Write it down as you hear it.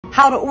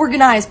how to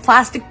organize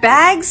plastic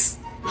bags?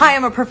 Hi,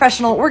 I'm a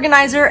professional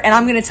organizer, and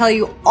I'm gonna tell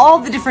you all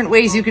the different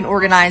ways you can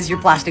organize your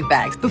plastic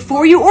bags.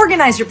 Before you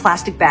organize your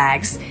plastic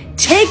bags,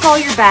 take all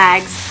your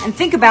bags and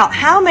think about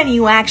how many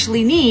you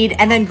actually need,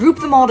 and then group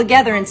them all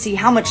together and see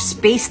how much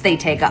space they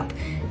take up.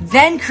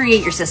 Then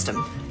create your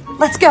system.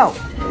 Let's go.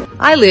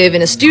 I live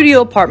in a studio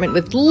apartment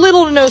with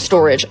little to no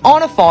storage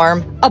on a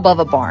farm above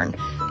a barn.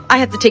 I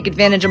have to take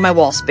advantage of my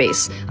wall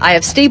space. I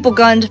have staple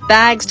gunned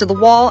bags to the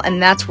wall,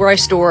 and that's where I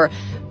store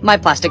my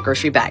plastic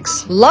grocery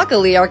bags.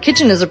 Luckily, our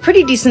kitchen is a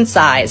pretty decent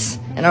size,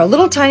 and our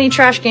little tiny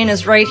trash can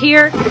is right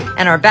here,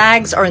 and our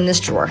bags are in this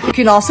drawer. You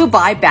can also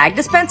buy bag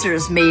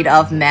dispensers made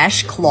of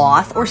mesh,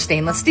 cloth, or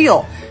stainless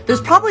steel.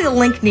 There's probably a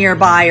link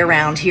nearby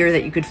around here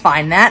that you could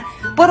find that,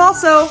 but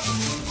also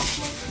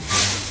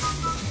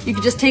you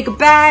could just take a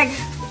bag,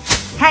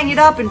 hang it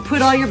up, and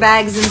put all your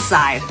bags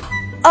inside.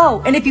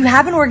 Oh, and if you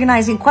have an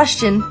organizing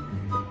question,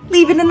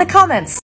 leave it in the comments.